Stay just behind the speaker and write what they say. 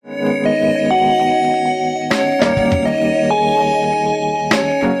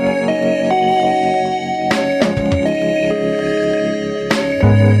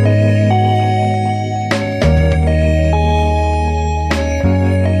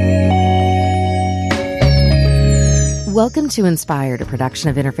Welcome to Inspired, a production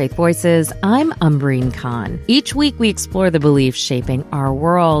of Interfaith Voices. I'm Umbreen Khan. Each week we explore the beliefs shaping our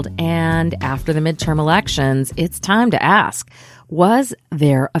world, and after the midterm elections, it's time to ask, was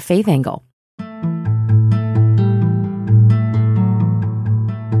there a faith angle?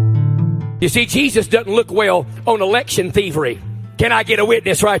 You see, Jesus doesn't look well on election thievery. Can I get a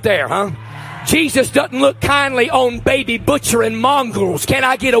witness right there, huh? Jesus doesn't look kindly on baby butchering mongrels. Can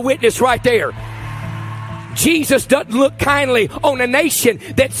I get a witness right there? Jesus doesn't look kindly on a nation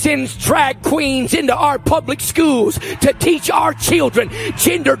that sends drag queens into our public schools to teach our children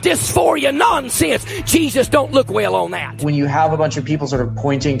gender dysphoria nonsense. Jesus don't look well on that. When you have a bunch of people sort of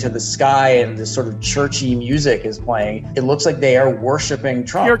pointing to the sky and this sort of churchy music is playing, it looks like they are worshiping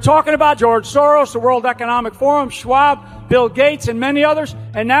Trump. You're talking about George Soros, the World Economic Forum, Schwab, Bill Gates, and many others.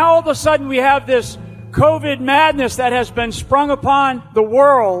 And now all of a sudden we have this COVID madness that has been sprung upon the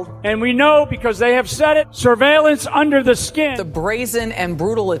world, and we know because they have said it, surveillance under the skin. The brazen and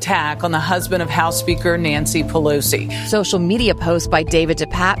brutal attack on the husband of House Speaker Nancy Pelosi. Social media post by David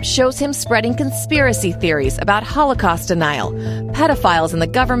DePape shows him spreading conspiracy theories about Holocaust denial, pedophiles in the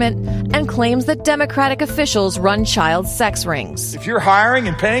government, and claims that Democratic officials run child sex rings. If you're hiring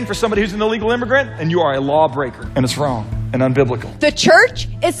and paying for somebody who's an illegal immigrant, and you are a lawbreaker, and it's wrong and unbiblical. The church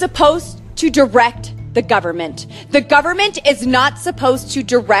is supposed to direct the government. The government is not supposed to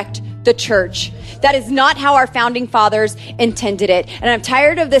direct the church. That is not how our founding fathers intended it. And I'm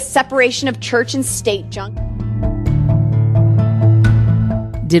tired of this separation of church and state junk.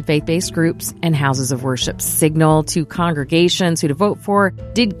 Did faith-based groups and houses of worship signal to congregations who to vote for?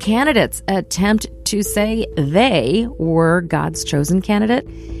 Did candidates attempt to say they were God's chosen candidate?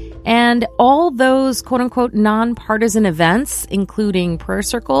 And all those quote-unquote nonpartisan events, including prayer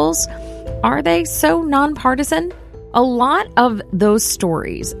circles, are they so nonpartisan? A lot of those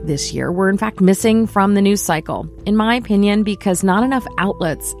stories this year were in fact missing from the news cycle, in my opinion, because not enough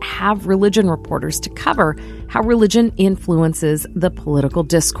outlets have religion reporters to cover how religion influences the political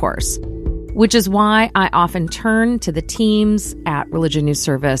discourse. Which is why I often turn to the teams at Religion News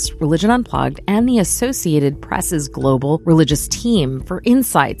Service, Religion Unplugged, and the Associated Press's global religious team for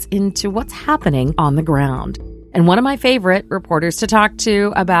insights into what's happening on the ground. And one of my favorite reporters to talk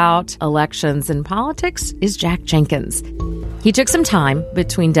to about elections and politics is Jack Jenkins. He took some time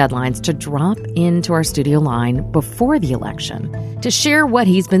between deadlines to drop into our studio line before the election to share what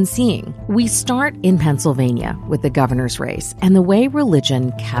he's been seeing. We start in Pennsylvania with the governor's race and the way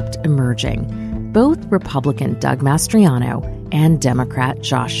religion kept emerging. Both Republican Doug Mastriano and Democrat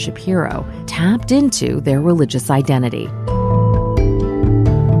Josh Shapiro tapped into their religious identity.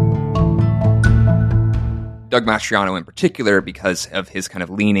 Doug Mastriano in particular, because of his kind of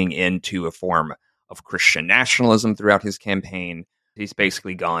leaning into a form of Christian nationalism throughout his campaign. He's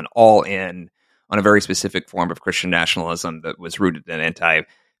basically gone all in on a very specific form of Christian nationalism that was rooted in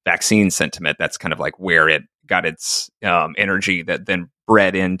anti-vaccine sentiment. That's kind of like where it got its energy that then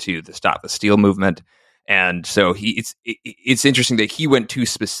bred into the Stop the Steal movement. And so it's interesting that he went too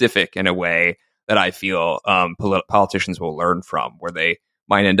specific in a way that I feel politicians will learn from, where they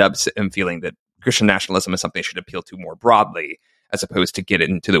might end up feeling that Christian nationalism is something they should appeal to more broadly, as opposed to get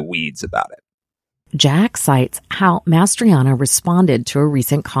into the weeds about it. Jack cites how Mastriano responded to a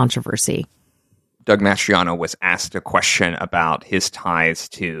recent controversy. Doug Mastriano was asked a question about his ties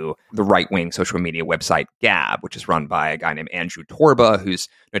to the right-wing social media website Gab, which is run by a guy named Andrew Torba, who's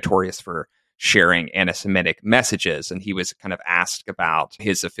notorious for sharing anti-Semitic messages. And he was kind of asked about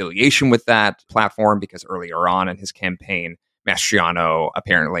his affiliation with that platform, because earlier on in his campaign, Mastriano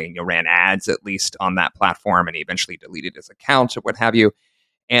apparently ran ads, at least on that platform, and he eventually deleted his account or what have you.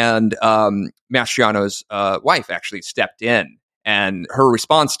 And Mastriano's wife actually stepped in, and her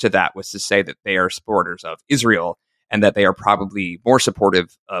response to that was to say that they are supporters of Israel and that they are probably more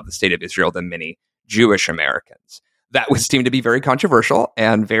supportive of the state of Israel than many Jewish Americans. That would seem to be very controversial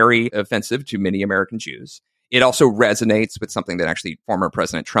and very offensive to many American Jews. It also resonates with something that actually former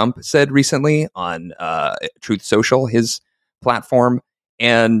President Trump said recently on Truth Social, his platform.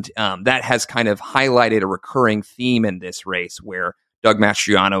 And that has kind of highlighted a recurring theme in this race, where Doug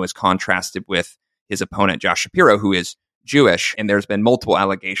Mastriano is contrasted with his opponent, Josh Shapiro, who is Jewish. And there's been multiple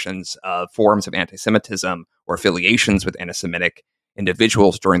allegations of forms of anti-Semitism or affiliations with anti-Semitic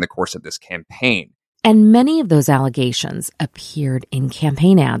individuals during the course of this campaign. And many of those allegations appeared in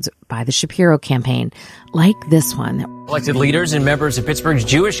campaign ads by the Shapiro campaign, like this one. Elected leaders and members of Pittsburgh's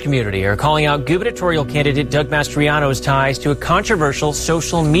Jewish community are calling out gubernatorial candidate Doug Mastriano's ties to a controversial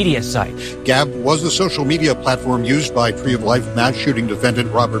social media site. Gab was the social media platform used by Tree of Life mass shooting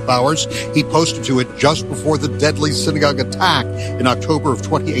defendant Robert Bowers. He posted to it just before the deadly synagogue attack in October of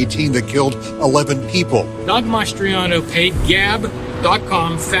 2018 that killed 11 people. Doug Mastriano paid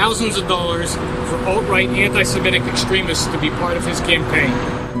Gab.com thousands of dollars for alt-right anti-Semitic extremists to be part of his campaign.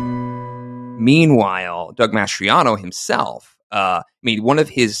 Meanwhile, Doug Mastriano himself, one of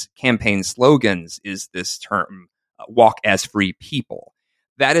his campaign slogans is this term, walk as free people.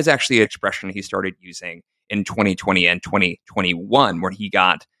 That is actually an expression he started using in 2020 and 2021, where he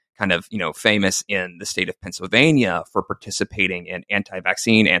got kind of, famous in the state of Pennsylvania for participating in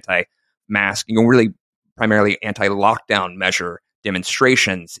anti-vaccine, anti-mask, really primarily anti-lockdown measure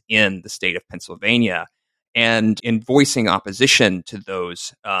demonstrations in the state of Pennsylvania. And in voicing opposition to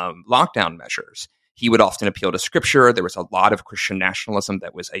those lockdown measures, he would often appeal to scripture. There was a lot of Christian nationalism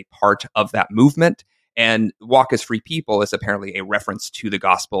that was a part of that movement. And walk as free people is apparently a reference to the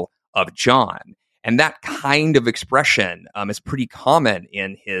Gospel of John. And that kind of expression is pretty common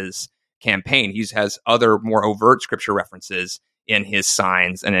in his campaign. He has other more overt scripture references in his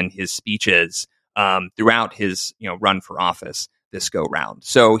signs and in his speeches throughout his run for office this go round.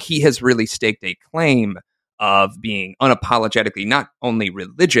 So he has really staked a claim of being unapologetically not only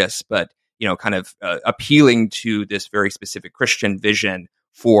religious, but appealing to this very specific Christian vision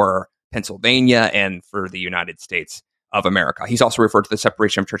for Pennsylvania and for the United States of America. He's also referred to the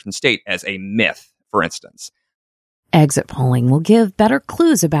separation of church and state as a myth, for instance. Exit polling will give better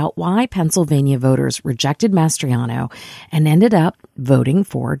clues about why Pennsylvania voters rejected Mastriano and ended up voting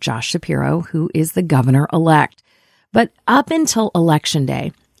for Josh Shapiro, who is the governor-elect. But up until Election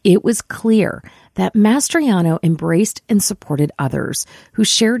Day, it was clear that Mastriano embraced and supported others who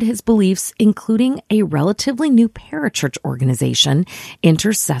shared his beliefs, including a relatively new parachurch organization,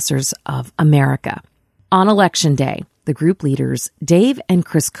 Intercessors of America. On Election Day, the group leaders, Dave and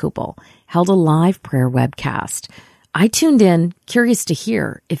Chris Kubel, held a live prayer webcast. I tuned in, curious to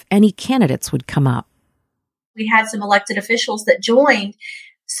hear if any candidates would come up. We had some elected officials that joined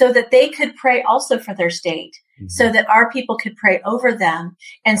so that they could pray also for their state, so that our people could pray over them,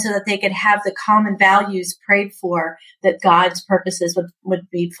 and so that they could have the common values prayed for, that God's purposes would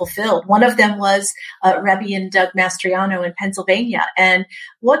be fulfilled. One of them was Rebbe and Doug Mastriano in Pennsylvania. And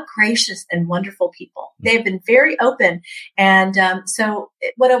what gracious and wonderful people. They've been very open. And so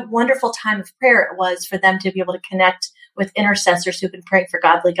what a wonderful time of prayer it was for them to be able to connect with intercessors who've been praying for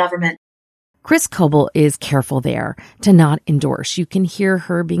godly government. Chris Kubel is careful there to not endorse. You can hear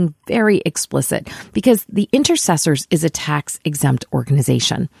her being very explicit because the Intercessors is a tax-exempt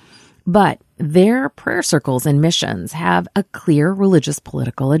organization. But their prayer circles and missions have a clear religious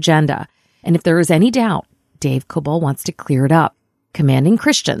political agenda. And if there is any doubt, Dave Kubel wants to clear it up, commanding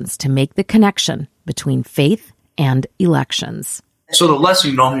Christians to make the connection between faith and elections. So the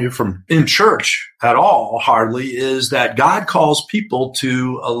lesson you don't hear from in church at all, hardly, is that God calls people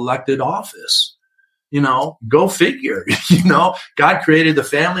to elected office. Go figure. God created the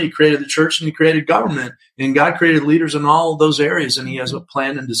family, He created the church, and He created government. And God created leaders in all of those areas, and He has a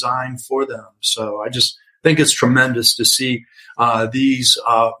plan and design for them. So I just think it's tremendous to see these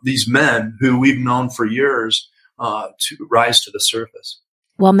men who we've known for years to rise to the surface.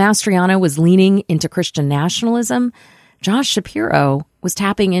 While Mastriano was leaning into Christian nationalism, Josh Shapiro was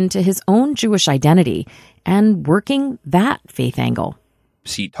tapping into his own Jewish identity and working that faith angle.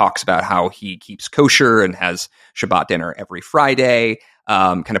 He talks about how he keeps kosher and has Shabbat dinner every Friday,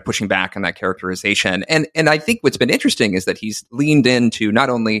 kind of pushing back on that characterization. And I think what's been interesting is that he's leaned into not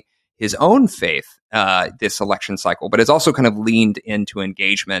only his own faith this election cycle, but has also kind of leaned into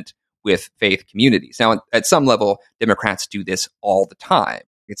engagement with faith communities. Now, at some level, Democrats do this all the time.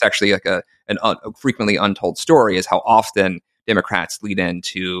 It's actually like a frequently untold story is how often Democrats lead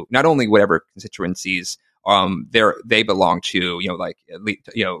into not only whatever constituencies they belong to,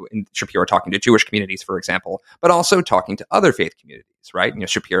 in Shapiro talking to Jewish communities, for example, but also talking to other faith communities, right?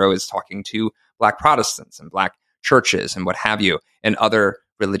 Shapiro is talking to Black Protestants and Black churches and what have you, and other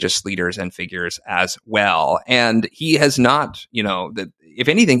religious leaders and figures as well. And he has not, if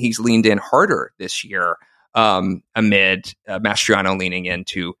anything, he's leaned in harder this year amid Mastriano leaning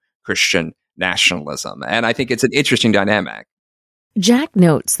into Christian nationalism. And I think it's an interesting dynamic. Jack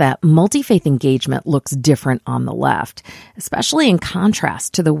notes that multi-faith engagement looks different on the left, especially in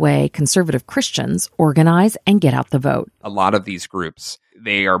contrast to the way conservative Christians organize and get out the vote. A lot of these groups,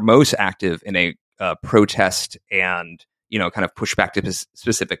 they are most active in a protest and, kind of pushback to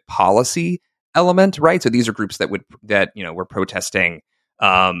specific policy element, right? So these are groups that were protesting,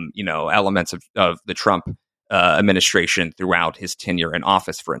 elements of the Trump administration throughout his tenure in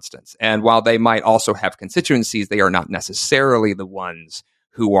office, for instance. And while they might also have constituencies, they are not necessarily the ones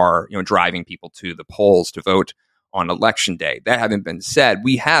who are, driving people to the polls to vote on election day. That having been said,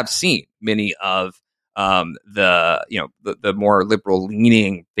 we have seen many of the more liberal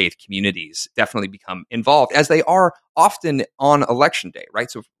leaning faith communities definitely become involved, as they are often on election day,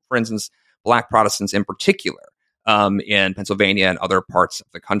 right? So, for instance, Black Protestants in particular in Pennsylvania and other parts of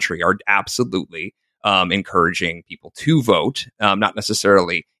the country are absolutely encouraging people to vote, not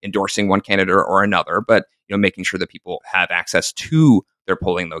necessarily endorsing one candidate or another, but making sure that people have access to their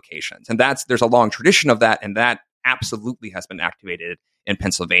polling locations. And there's a long tradition of that, and that absolutely has been activated in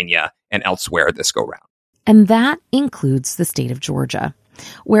Pennsylvania and elsewhere this go round. And that includes the state of Georgia,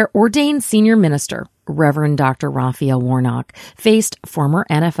 where ordained senior minister Reverend Dr. Raphael Warnock faced former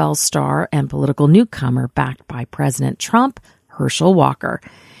NFL star and political newcomer backed by President Trump, Herschel Walker,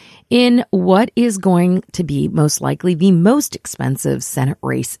 in what is going to be most likely the most expensive Senate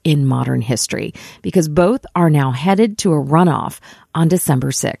race in modern history, because both are now headed to a runoff on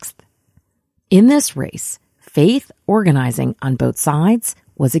December 6th. In this race, faith organizing on both sides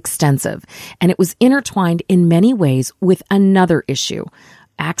was extensive, and it was intertwined in many ways with another issue,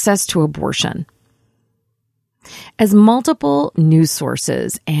 access to abortion. As multiple news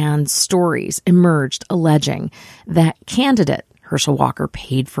sources and stories emerged alleging that candidate Herschel Walker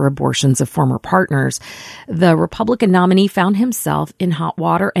paid for abortions of former partners, the Republican nominee found himself in hot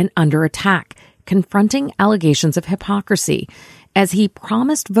water and under attack, confronting allegations of hypocrisy, as he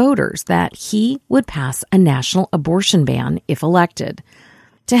promised voters that he would pass a national abortion ban if elected.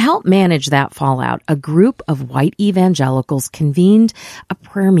 To help manage that fallout, a group of white evangelicals convened a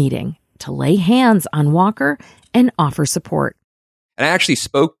prayer meeting to lay hands on Walker and offer support. And I actually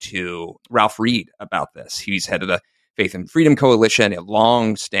spoke to Ralph Reed about this. He's head of the Faith and Freedom Coalition, a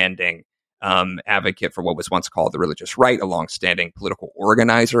long-standing advocate for what was once called the religious right, a long-standing political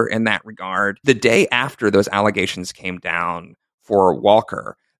organizer in that regard. The day after those allegations came down for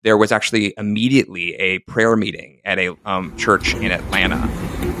Walker, there was actually immediately a prayer meeting at a church in Atlanta.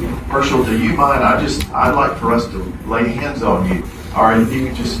 Herschel, do you mind? I'd like for us to lay hands on you. All right, if you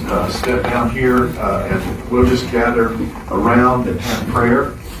could just step down here and we'll just gather around and have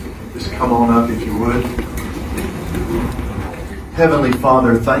prayer. Just come on up if you would. Heavenly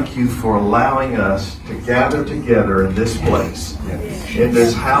Father, thank you for allowing us to gather together in this place, in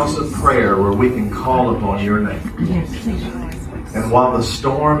this house of prayer where we can call upon your name. And while the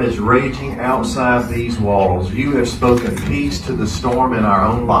storm is raging outside these walls, you have spoken peace to the storm in our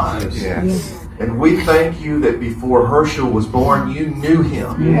own lives. And we thank you that before Herschel was born, you knew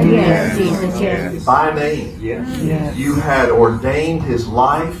him by name. You had ordained his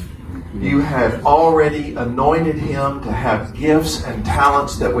life. You had already anointed him to have gifts and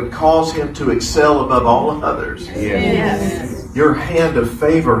talents that would cause him to excel above all others. Your hand of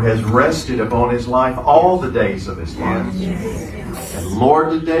favor has rested upon his life all the days of his life. And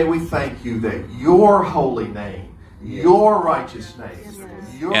Lord, today we thank you that your holy name, your righteous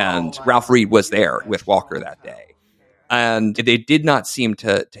name, and Ralph Reed was there with Walker that day. And they did not seem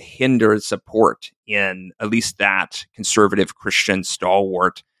to hinder support in at least that conservative Christian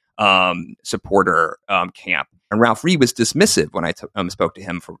stalwart supporter camp. And Ralph Reed was dismissive when I spoke to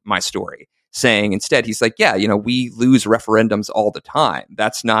him for my story, saying instead, he's like, we lose referendums all the time.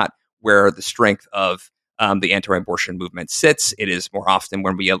 That's not where the strength of the anti-abortion movement sits. It is more often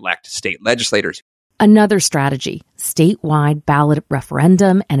when we elect state legislators. Another strategy, statewide ballot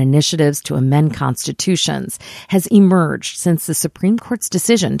referendum and initiatives to amend constitutions, has emerged since the Supreme Court's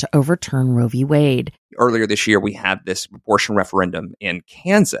decision to overturn Roe v. Wade. Earlier this year, we had this abortion referendum in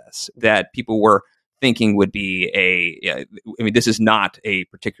Kansas that people were thinking would be this is not a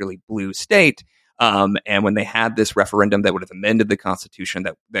particularly blue state. And when they had this referendum that would have amended the Constitution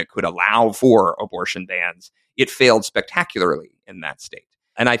that could allow for abortion bans, it failed spectacularly in that state.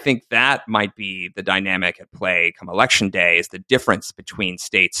 And I think that might be the dynamic at play come election day, is the difference between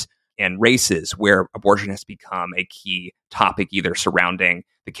states and races where abortion has become a key topic, either surrounding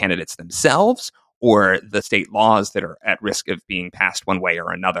the candidates themselves or the state laws that are at risk of being passed one way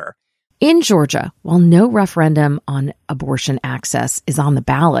or another. In Georgia, while no referendum on abortion access is on the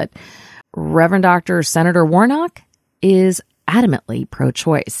ballot, Reverend Dr. Senator Warnock is adamantly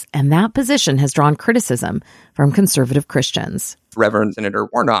pro-choice, and that position has drawn criticism from conservative Christians. Reverend Senator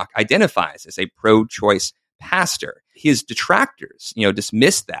Warnock identifies as a pro-choice pastor. His detractors,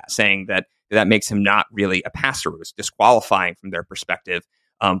 dismissed that, saying that makes him not really a pastor. It was disqualifying from their perspective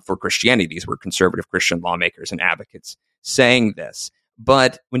for Christianity. These were conservative Christian lawmakers and advocates saying this.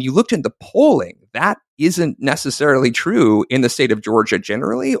 But when you looked at the polling, that isn't necessarily true in the state of Georgia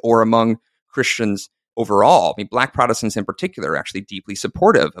generally or among Christians overall. I mean, Black Protestants in particular are actually deeply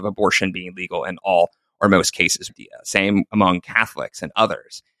supportive of abortion being legal in all or most cases. Same among Catholics and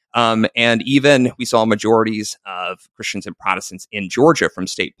others. And even we saw majorities of Christians and Protestants in Georgia from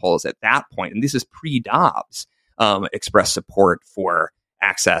state polls at that point, and this is pre-Dobbs, express support for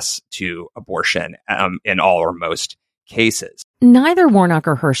access to abortion in all or most cases. Neither Warnock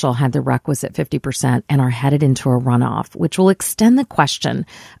or Herschel had the requisite 50% and are headed into a runoff, which will extend the question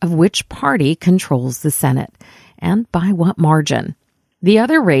of which party controls the Senate and by what margin. The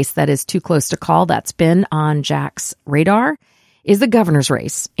other race that is too close to call that's been on Jack's radar is the governor's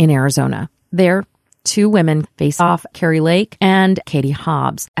race in Arizona. There, two women face off, Kari Lake and Katie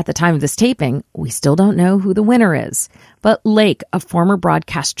Hobbs. At the time of this taping, we still don't know who the winner is. But Lake, a former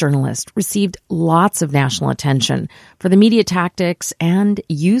broadcast journalist, received lots of national attention for the media tactics and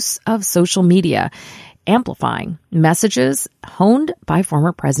use of social media, amplifying messages honed by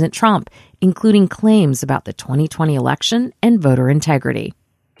former President Trump, including claims about the 2020 election and voter integrity.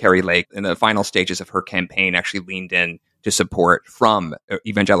 Kari Lake, in the final stages of her campaign, actually leaned in to support from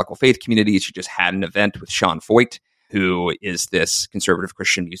evangelical faith communities. She just had an event with Sean Feucht, who is this conservative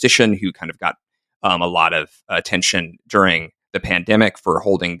Christian musician who kind of got a lot of attention during the pandemic for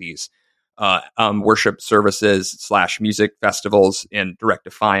holding these worship services / music festivals in direct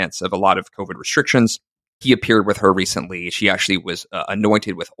defiance of a lot of COVID restrictions. He appeared with her recently. She actually was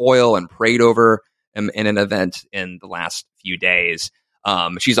anointed with oil and prayed over in an event in the last few days.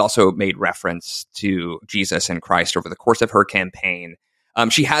 She's also made reference to Jesus and Christ over the course of her campaign.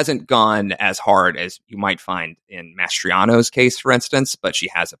 She hasn't gone as hard as you might find in Mastriano's case, for instance, but she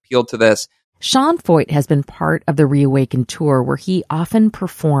has appealed to this. Sean Feucht has been part of the Reawaken tour where he often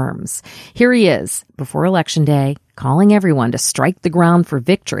performs. Here he is, before Election Day, calling everyone to strike the ground for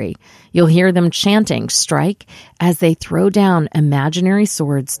victory. You'll hear them chanting strike as they throw down imaginary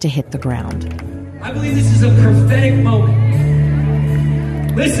swords to hit the ground. I believe this is a prophetic moment.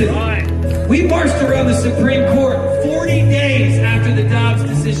 Listen, we marched around the Supreme Court 40 days after the Dobbs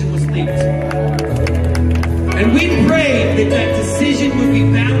decision was leaked. And we prayed that that decision would be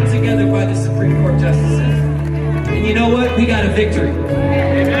bound together by the Supreme Court justices. And you know what? We got a victory.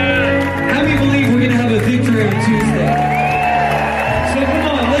 Amen. How many believe we're going to have a victory on Tuesday? So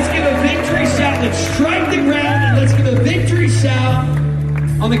come on, let's give a victory shout. Let's strike the ground and let's give a victory shout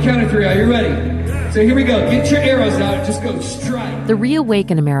on the count of three. Are you ready? So here we go. Get your arrows out and just go strike. The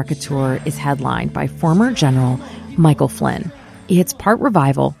Reawaken America tour is headlined by former General Michael Flynn. It's part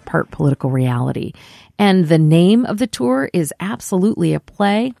revival, part political reality. And the name of the tour is absolutely a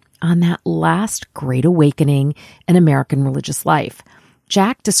play on that last great awakening in American religious life.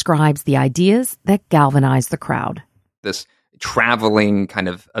 Jack describes the ideas that galvanize the crowd. This traveling kind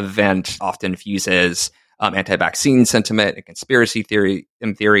of event often fuses anti-vaccine sentiment and conspiracy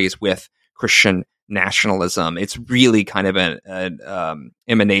theories with Christian nationalism. It's really kind of an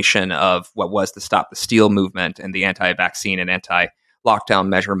emanation of what was the Stop the Steal movement and the anti-vaccine and anti-lockdown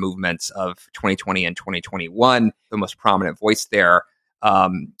measure movements of 2020 and 2021. The most prominent voice there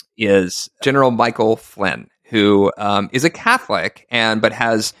is General Michael Flynn, who is a Catholic but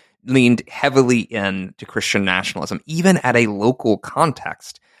has leaned heavily into Christian nationalism, even at a local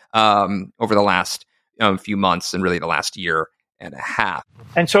context over the last few months and really the last year and a half.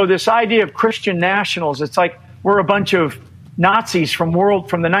 And so this idea of Christian nationals, it's like we're a bunch of Nazis from the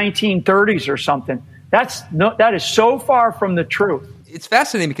 1930s or something. That is so far from the truth. It's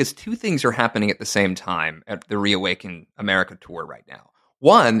fascinating because two things are happening at the same time at the Reawaken America tour right now.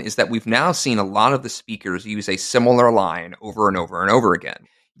 One is that we've now seen a lot of the speakers use a similar line over and over and over again.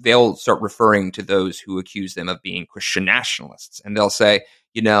 They'll start referring to those who accuse them of being Christian nationalists. And they'll say,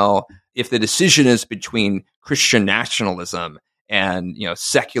 if the decision is between Christian nationalism and,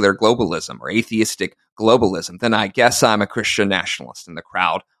 secular globalism or atheistic globalism, then I guess I'm a Christian nationalist, and the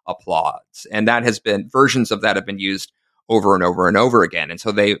crowd applauds. And versions of that have been used over and over and over again. And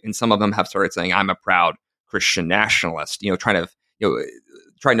so some of them have started saying, I'm a proud Christian nationalist, trying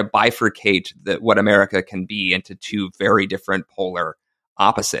to bifurcate what America can be into two very different polar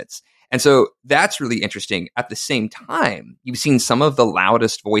opposites. And so that's really interesting. At the same time, you've seen some of the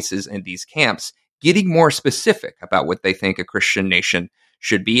loudest voices in these camps getting more specific about what they think a Christian nation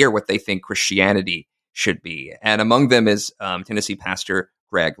should be or what they think Christianity should be. And among them is Tennessee pastor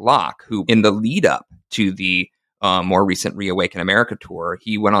Greg Locke, who in the lead up to the more recent Reawaken America tour,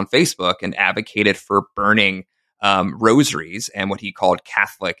 he went on Facebook and advocated for burning rosaries and what he called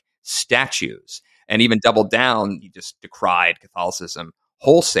Catholic statues, and even doubled down. He just decried Catholicism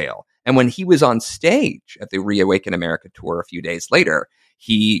wholesale. And when he was on stage at the Reawaken America tour a few days later,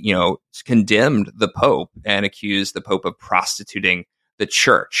 he, condemned the Pope and accused the Pope of prostituting the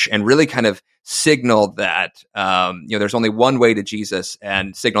church, and really kind of signaled that, there's only one way to Jesus,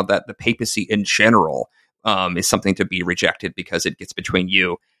 and signaled that the papacy in general is something to be rejected because it gets between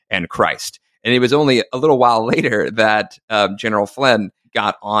you and Christ. And it was only a little while later that General Flynn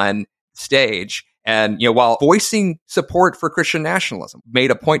got on stage and, while voicing support for Christian nationalism,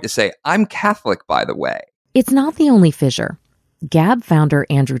 made a point to say, "I'm Catholic, by the way." It's not the only fissure. Gab founder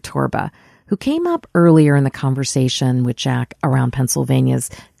Andrew Torba, who came up earlier in the conversation with Jack around Pennsylvania's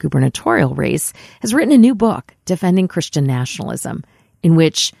gubernatorial race, has written a new book defending Christian nationalism, in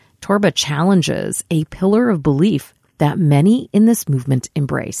which Torba challenges a pillar of belief that many in this movement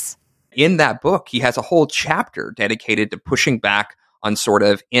embrace. In that book, he has a whole chapter dedicated to pushing back on sort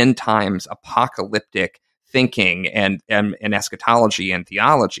of end times apocalyptic thinking and eschatology and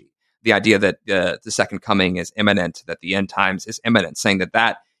theology. The idea that the second coming is imminent, that the end times is imminent, saying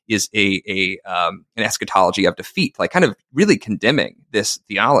that is an eschatology of defeat, like kind of really condemning this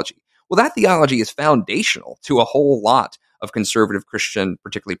theology. Well, that theology is foundational to a whole lot of conservative Christian,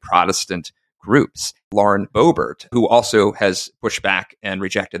 particularly Protestant groups. Lauren Boebert, who also has pushed back and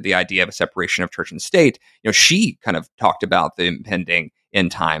rejected the idea of a separation of church and state, she kind of talked about the impending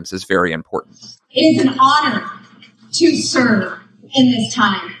end times as very important. It is an honor to serve in this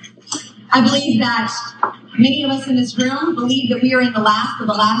time. I believe that many of us in this room believe that we are in the last of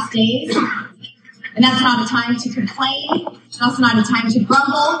the last days. And that's not a time to complain. That's not a time to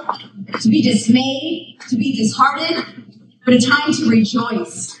grumble, to be dismayed, to be disheartened, but a time to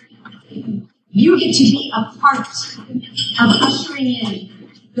rejoice. You get to be a part of ushering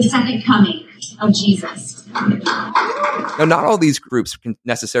in the second coming of Jesus. Now, not all these groups can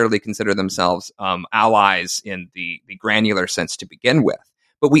necessarily consider themselves allies in the granular sense to begin with.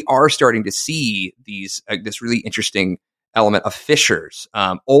 But we are starting to see this really interesting element of fissures,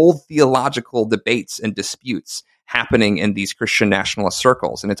 old theological debates and disputes happening in these Christian nationalist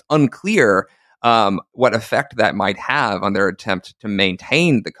circles. And it's unclear what effect that might have on their attempt to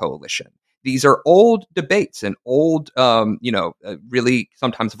maintain the coalition. These are old debates and old, really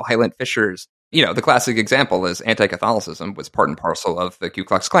sometimes violent fissures. The classic example is anti-Catholicism was part and parcel of the Ku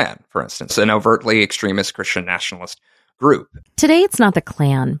Klux Klan, for instance, an overtly extremist Christian nationalist group. Today, it's not the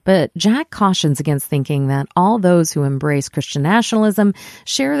Klan, but Jack cautions against thinking that all those who embrace Christian nationalism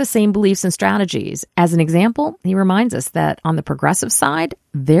share the same beliefs and strategies. As an example, he reminds us that on the progressive side,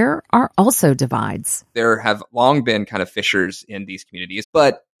 there are also divides. There have long been kind of fissures in these communities,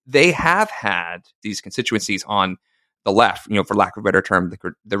 but they have had these constituencies on the left, for lack of a better term,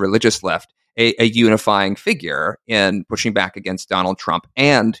 the religious left, a unifying figure in pushing back against Donald Trump,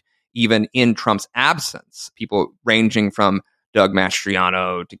 and even in Trump's absence, people ranging from Doug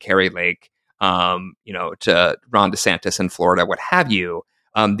Mastriano to Kari Lake, to Ron DeSantis in Florida, what have you.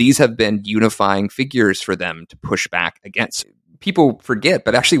 These have been unifying figures for them to push back against. People forget,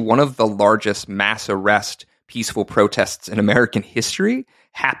 but actually one of the largest mass arrest peaceful protests in American history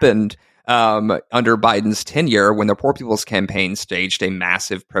happened under Biden's tenure, when the Poor People's Campaign staged a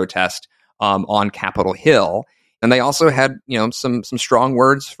massive protest on Capitol Hill. And they also had, some strong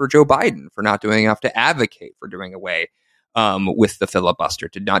words for Joe Biden for not doing enough to advocate for doing away with the filibuster,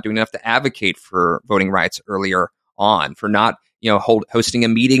 to not doing enough to advocate for voting rights earlier on, for not, hosting a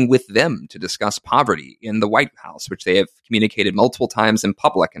meeting with them to discuss poverty in the White House, which they have communicated multiple times in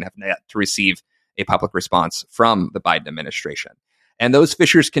public and have yet to receive a public response from the Biden administration. And those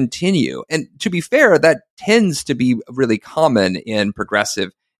fissures continue. And to be fair, that tends to be really common in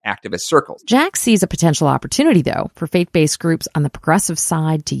progressive activist circles. Jack sees a potential opportunity, though, for faith-based groups on the progressive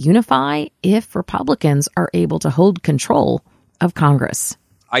side to unify if Republicans are able to hold control of Congress.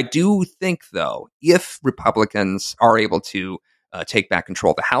 I do think, though, if Republicans are able to take back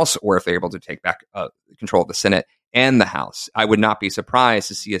control of the House, or if they're able to take back control of the Senate and the House, I would not be surprised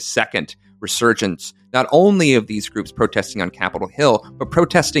to see a second resurgence, not only of these groups protesting on Capitol Hill, but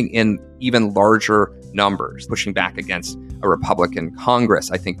protesting in even larger numbers, pushing back against a Republican Congress.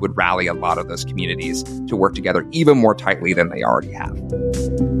 I think would rally a lot of those communities to work together even more tightly than they already have.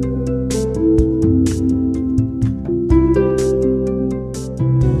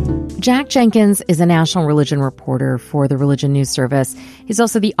 Jack Jenkins is a national religion reporter for the Religion News Service. He's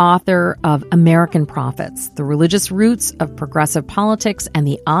also the author of American Prophets, The Religious Roots of Progressive Politics and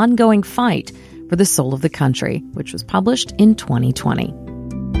the Ongoing Fight for the Soul of the Country, which was published in 2020.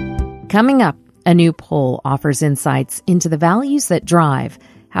 Coming up, a new poll offers insights into the values that drive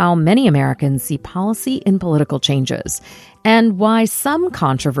how many Americans see policy and political changes, and why some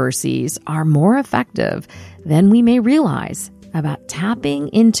controversies are more effective than we may realize about tapping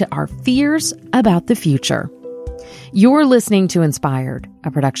into our fears about the future. You're listening to Inspired,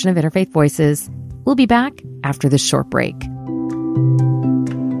 a production of Interfaith Voices. We'll be back after this short break.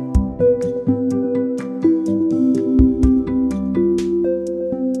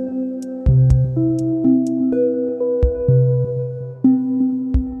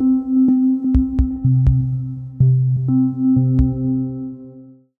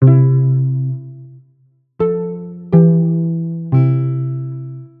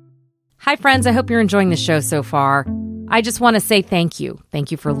 Hi, friends. I hope you're enjoying the show so far. I just want to say thank you.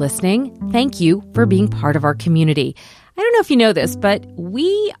 Thank you for listening. Thank you for being part of our community. I don't know if you know this, but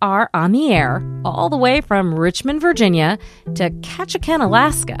we are on the air all the way from Richmond, Virginia to Ketchikan,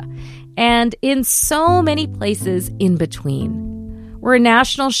 Alaska, and in so many places in between. We're a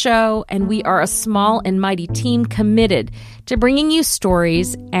national show, and we are a small and mighty team committed to bringing you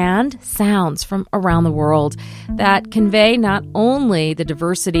stories and sounds from around the world that convey not only the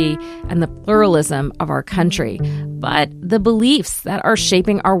diversity and the pluralism of our country, but the beliefs that are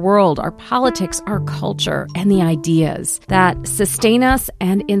shaping our world, our politics, our culture, and the ideas that sustain us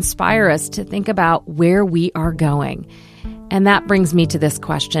and inspire us to think about where we are going. And that brings me to this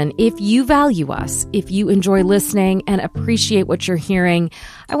question. If you value us, if you enjoy listening and appreciate what you're hearing,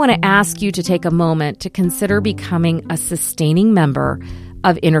 I want to ask you to take a moment to consider becoming a sustaining member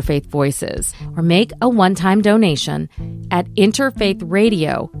of Interfaith Voices, or make a one-time donation at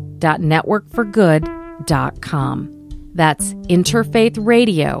interfaithradio.networkforgood.com. That's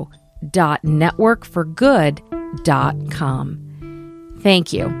interfaithradio.networkforgood.com.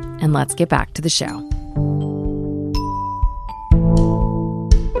 Thank you, and let's get back to the show.